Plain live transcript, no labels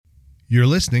You're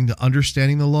listening to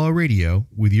Understanding the Law Radio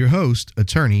with your host,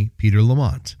 Attorney Peter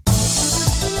Lamont.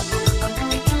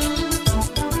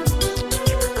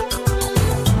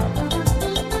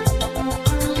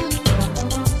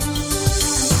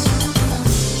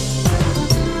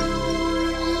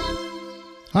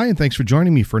 Hi, and thanks for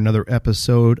joining me for another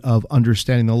episode of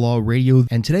Understanding the Law Radio.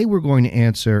 And today we're going to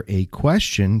answer a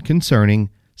question concerning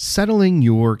settling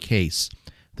your case.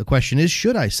 The question is,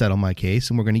 should I settle my case?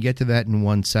 And we're going to get to that in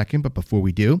 1 second. But before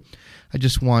we do, I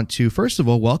just want to, first of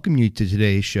all, welcome you to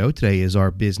today's show. Today is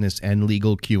our business and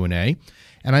legal Q&A.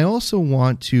 And I also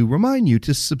want to remind you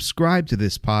to subscribe to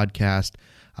this podcast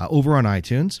over on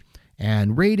iTunes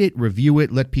and rate it, review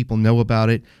it, let people know about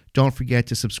it. Don't forget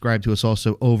to subscribe to us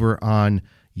also over on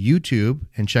YouTube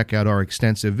and check out our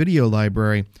extensive video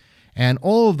library. And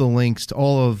all of the links to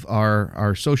all of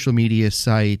our social media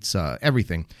sites,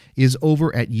 everything, is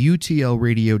over at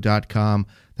utlradio.com.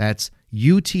 That's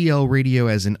UTL Radio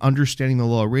as in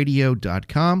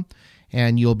understandingthelawradio.com,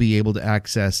 and you'll be able to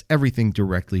access everything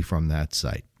directly from that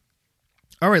site.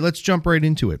 All right, let's jump right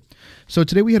into it. So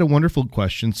today we had a wonderful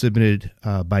question submitted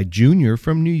by Junior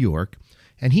from New York,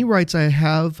 and he writes, I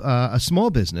have a small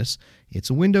business. It's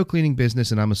a window cleaning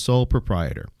business, and I'm a sole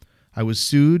proprietor. I was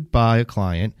sued by a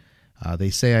client.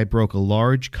 They say I broke a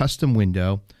large custom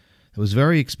window. It was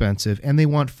very expensive, and they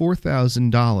want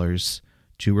 $4,000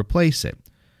 to replace it.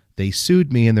 They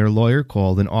sued me, and their lawyer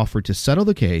called and offered to settle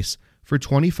the case for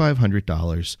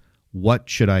 $2,500. What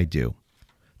should I do?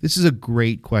 This is a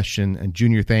great question, and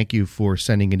Junior, thank you for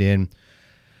sending it in.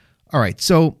 All right,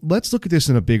 so let's look at this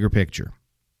in a bigger picture.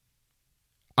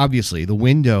 Obviously, the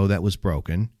window that was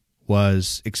broken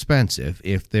was expensive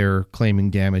if they're claiming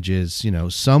damages,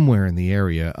 somewhere in the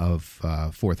area of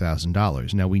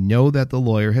 $4,000. Now, we know that the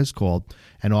lawyer has called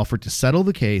and offered to settle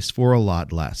the case for a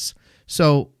lot less.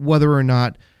 So whether or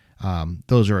not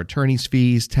those are attorney's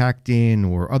fees tacked in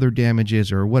or other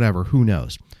damages or whatever, who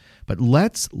knows? But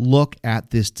let's look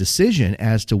at this decision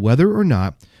as to whether or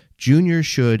not Junior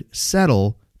should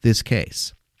settle this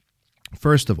case.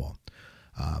 First of all,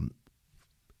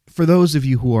 for those of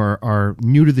you who are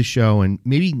new to the show and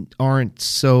maybe aren't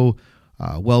so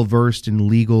well-versed in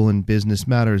legal and business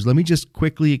matters, let me just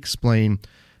quickly explain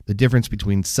the difference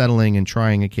between settling and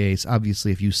trying a case.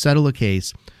 Obviously, if you settle a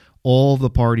case, all the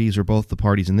parties, or both the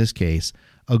parties in this case,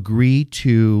 agree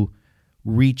to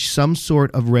reach some sort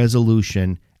of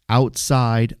resolution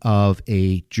outside of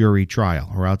a jury trial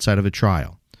or outside of a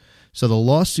trial. So the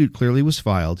lawsuit clearly was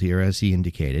filed here, as he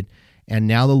indicated. And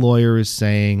now the lawyer is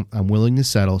saying, I'm willing to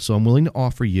settle, so I'm willing to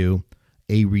offer you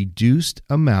a reduced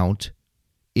amount.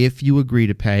 If you agree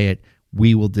to pay it,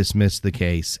 we will dismiss the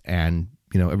case and,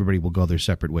 everybody will go their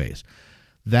separate ways.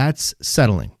 That's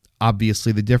settling.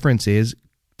 Obviously, the difference is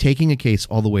taking a case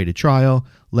all the way to trial,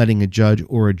 letting a judge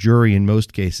or a jury in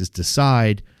most cases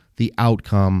decide the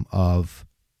outcome of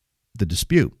the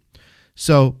dispute.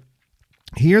 So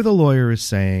here the lawyer is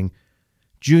saying,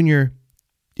 Junior,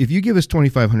 if you give us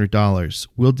 $2,500,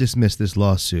 we'll dismiss this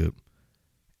lawsuit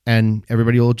and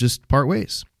everybody will just part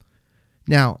ways.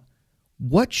 Now,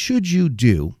 what should you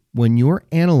do when you're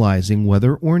analyzing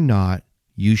whether or not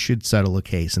you should settle a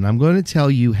case? And I'm going to tell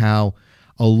you how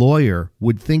a lawyer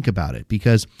would think about it,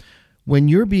 because when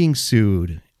you're being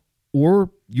sued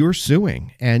or you're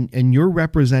suing and you're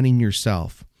representing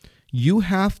yourself, you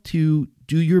have to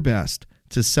do your best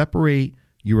to separate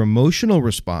your emotional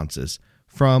responses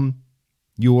from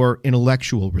your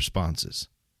intellectual responses,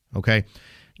 okay?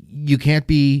 You can't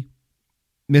be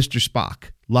Mr.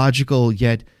 Spock, logical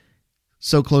yet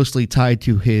so closely tied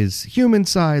to his human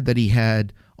side that he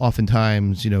had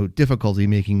oftentimes, difficulty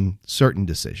making certain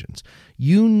decisions.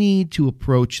 You need to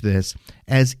approach this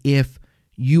as if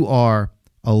you are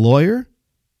a lawyer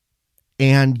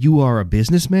and you are a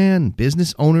businessman,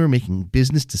 business owner making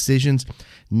business decisions,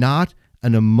 not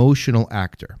an emotional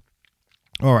actor.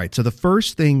 All right, so the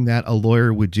first thing that a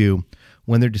lawyer would do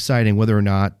when they're deciding whether or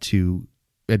not to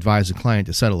advise a client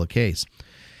to settle a case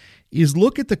is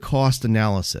look at the cost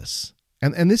analysis.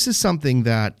 And this is something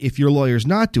that if your lawyer's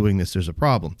not doing this, there's a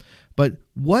problem. But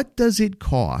what does it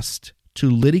cost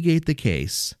to litigate the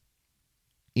case?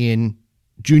 In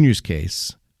Junior's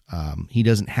case, he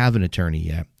doesn't have an attorney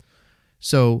yet.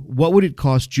 So what would it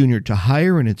cost Junior to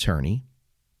hire an attorney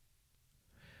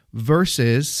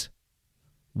versus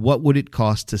what would it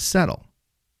cost to settle?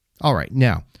 All right,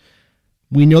 now,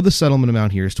 we know the settlement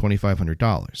amount here is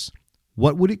 $2,500.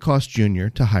 What would it cost Junior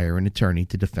to hire an attorney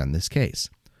to defend this case?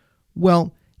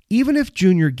 Well, even if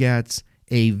Junior gets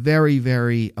a very,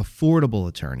 very affordable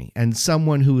attorney and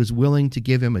someone who is willing to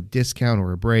give him a discount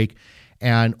or a break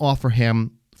and offer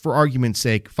him for argument's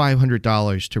sake,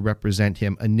 $500 to represent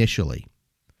him initially.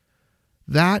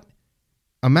 That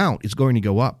amount is going to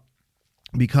go up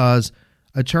because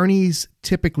attorneys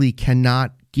typically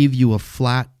cannot give you a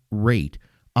flat rate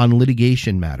on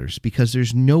litigation matters because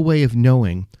there's no way of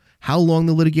knowing how long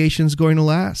the litigation is going to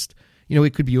last.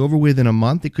 It could be over within a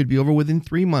month. It could be over within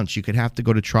 3 months. You could have to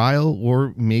go to trial,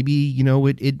 or maybe,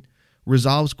 it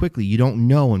resolves quickly. You don't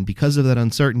know. And because of that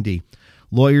uncertainty,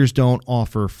 lawyers don't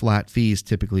offer flat fees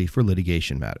typically for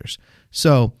litigation matters.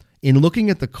 So in looking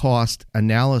at the cost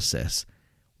analysis,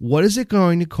 what is it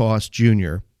going to cost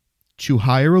Junior to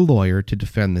hire a lawyer to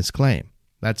defend this claim?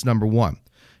 That's number one.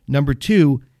 Number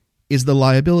two is the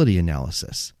liability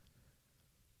analysis.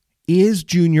 Is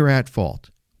Junior at fault?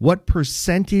 What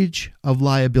percentage of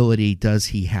liability does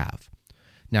he have?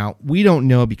 Now, we don't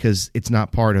know because it's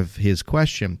not part of his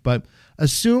question, but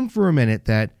assume for a minute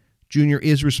that Junior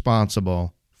is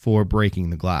responsible for breaking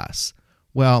the glass.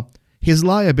 Well, his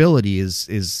liability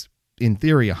is in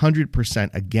theory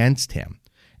 100% against him.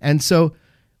 And so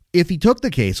if he took the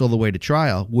case all the way to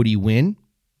trial, would he win?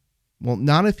 Well,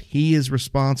 not if he is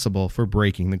responsible for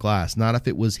breaking the glass, not if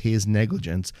it was his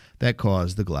negligence that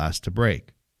caused the glass to break.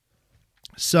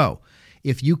 So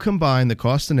if you combine the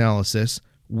cost analysis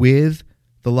with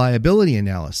the liability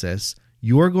analysis,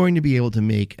 you're going to be able to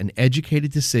make an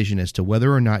educated decision as to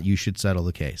whether or not you should settle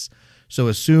the case. So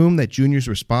assume that Junior's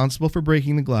responsible for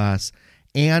breaking the glass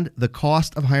and the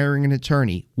cost of hiring an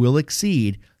attorney will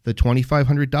exceed the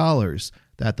 $2,500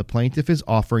 that the plaintiff is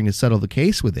offering to settle the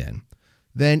case within,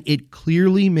 then it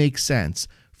clearly makes sense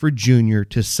for Junior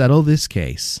to settle this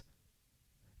case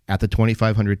at the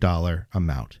 $2,500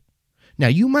 amount. Now,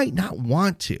 you might not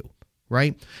want to,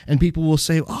 right? And people will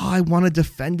say, I want to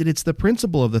defend it. It's the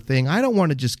principle of the thing. I don't want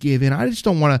to just give in. I just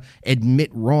don't want to admit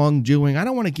wrongdoing. I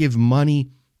don't want to give money.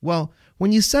 Well,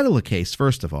 when you settle a case,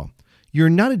 first of all, you're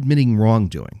not admitting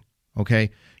wrongdoing,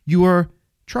 okay? You are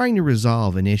trying to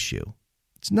resolve an issue.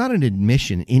 It's not an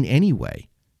admission in any way.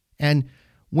 And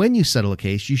when you settle a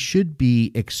case, you should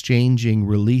be exchanging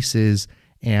releases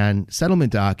and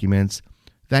settlement documents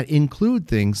that include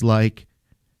things like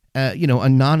a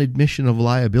non-admission of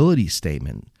liability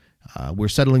statement. We're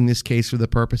settling this case for the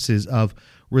purposes of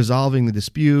resolving the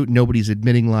dispute. Nobody's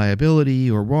admitting liability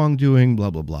or wrongdoing, blah,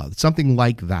 blah, blah. Something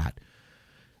like that.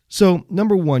 So,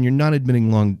 number one, you're not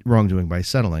admitting wrongdoing by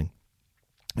settling.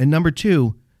 And number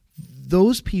two,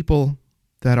 those people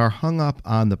that are hung up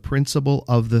on the principle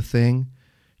of the thing,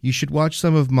 you should watch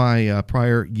some of my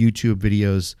prior YouTube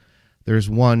videos. There's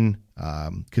one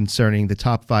concerning the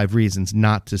top 5 reasons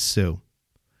not to sue.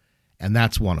 And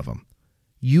that's one of them.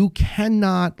 You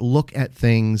cannot look at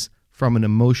things from an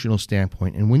emotional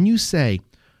standpoint. And when you say,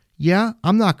 yeah,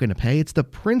 I'm not going to pay, it's the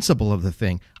principle of the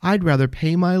thing. I'd rather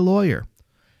pay my lawyer.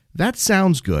 That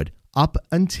sounds good up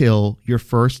until your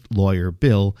first lawyer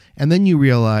bill. And then you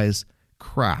realize,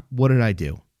 crap, what did I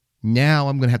do? Now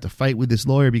I'm going to have to fight with this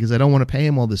lawyer because I don't want to pay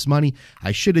him all this money.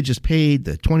 I should have just paid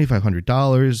the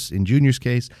 $2,500 in Junior's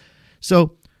case.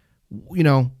 So,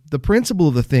 the principle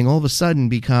of the thing all of a sudden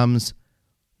becomes,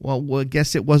 well, I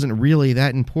guess it wasn't really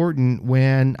that important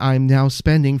when I'm now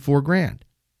spending $4,000.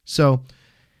 So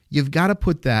you've got to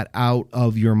put that out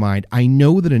of your mind. I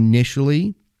know that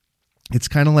initially it's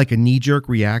kind of like a knee-jerk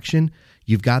reaction.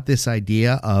 You've got this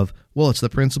idea of, well, it's the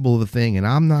principle of the thing and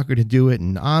I'm not going to do it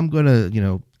and I'm going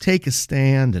to, take a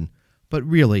stand. But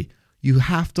really, you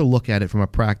have to look at it from a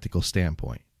practical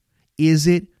standpoint. Is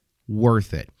it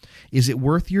worth it? Is it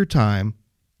worth your time?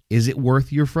 Is it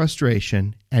worth your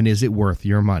frustration? And is it worth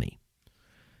your money?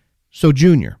 So,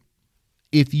 Junior,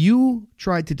 if you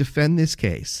tried to defend this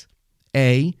case,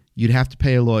 A, you'd have to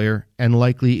pay a lawyer and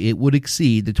likely it would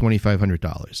exceed the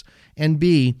 $2,500. And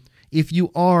B, if you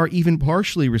are even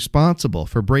partially responsible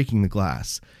for breaking the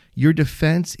glass, your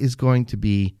defense is going to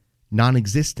be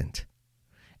non-existent.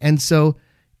 And so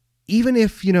even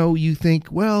if, you think,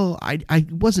 well, I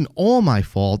wasn't all my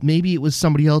fault, maybe it was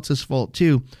somebody else's fault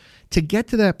too, to get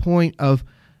to that point of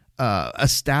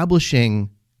establishing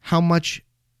how much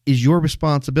is your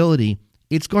responsibility,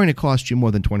 it's going to cost you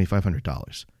more than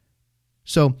 $2,500.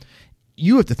 So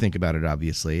you have to think about it,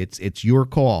 obviously. It's your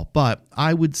call, but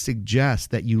I would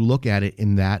suggest that you look at it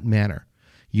in that manner.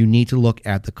 You need to look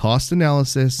at the cost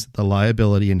analysis, the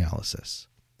liability analysis.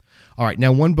 All right,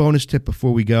 now one bonus tip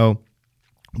before we go.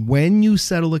 When you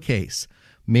settle a case,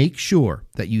 make sure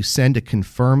that you send a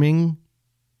confirming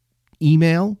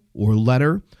email or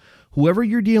letter, whoever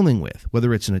you're dealing with,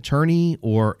 whether it's an attorney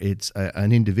or it's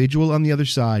an individual on the other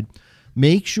side.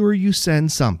 Make sure you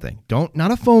send something.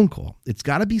 Not a phone call. It's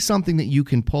got to be something that you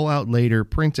can pull out later,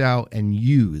 print out, and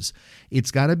use.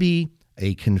 It's got to be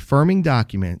a confirming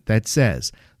document that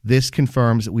says, this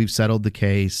confirms that we've settled the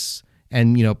case.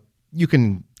 And, you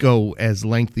can go as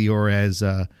lengthy or as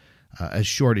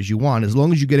short as you want, as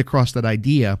long as you get across that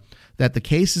idea that the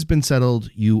case has been settled,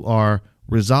 you are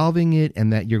resolving it,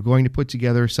 and that you're going to put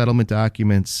together settlement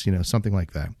documents, something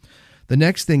like that. The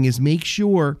next thing is make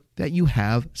sure that you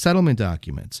have settlement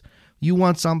documents. You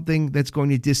want something that's going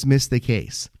to dismiss the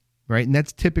case, right? And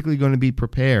that's typically going to be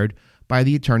prepared by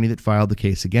the attorney that filed the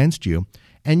case against you.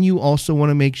 And you also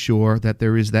want to make sure that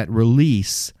there is that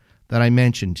release that I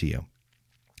mentioned to you.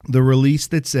 The release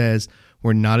that says,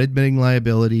 we're not admitting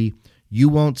liability. You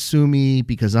won't sue me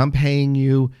because I'm paying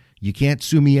you. You can't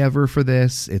sue me ever for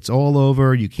this. It's all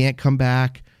over. You can't come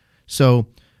back. So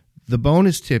the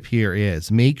bonus tip here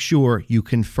is make sure you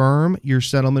confirm your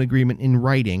settlement agreement in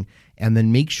writing, and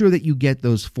then make sure that you get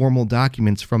those formal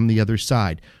documents from the other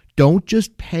side. Don't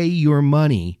just pay your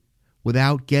money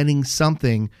without getting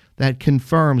something that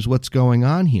confirms what's going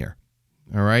on here.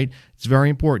 All right? It's very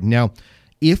important. Now,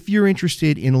 if you're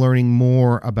interested in learning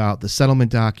more about the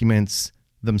settlement documents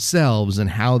themselves and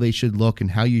how they should look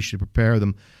and how you should prepare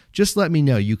them, just let me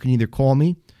know. You can either call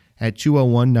me at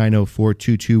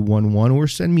 201-904-2211 or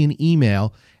send me an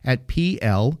email at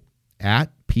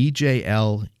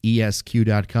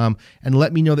pl@pjlesq.com and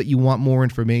let me know that you want more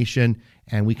information,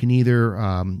 and we can either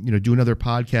do another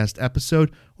podcast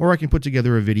episode, or I can put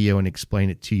together a video and explain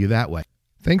it to you that way.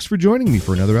 Thanks for joining me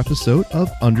for another episode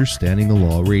of Understanding the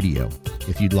Law Radio.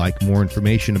 If you'd like more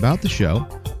information about the show,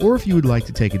 or if you would like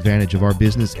to take advantage of our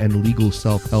business and legal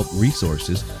self-help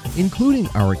resources, including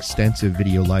our extensive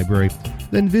video library,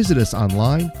 then visit us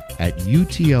online at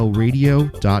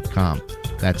utlradio.com.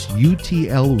 That's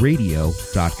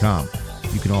utlradio.com.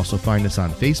 You can also find us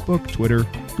on Facebook, Twitter,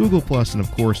 Google+, and of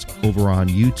course, over on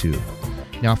YouTube.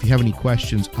 Now, if you have any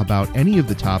questions about any of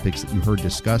the topics that you heard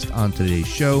discussed on today's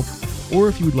show, or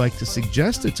if you would like to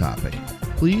suggest a topic,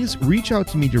 please reach out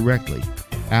to me directly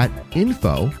at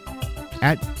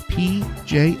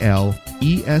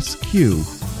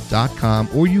info@pjlesq.com,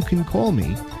 or you can call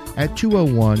me at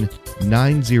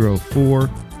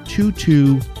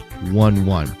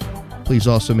 201-904-2211. Please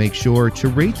also make sure to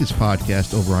rate this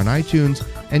podcast over on iTunes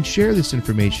and share this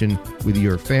information with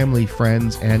your family,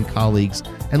 friends, and colleagues,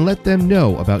 and let them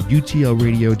know about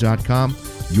utlradio.com,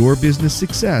 your business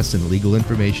success and legal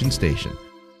information station.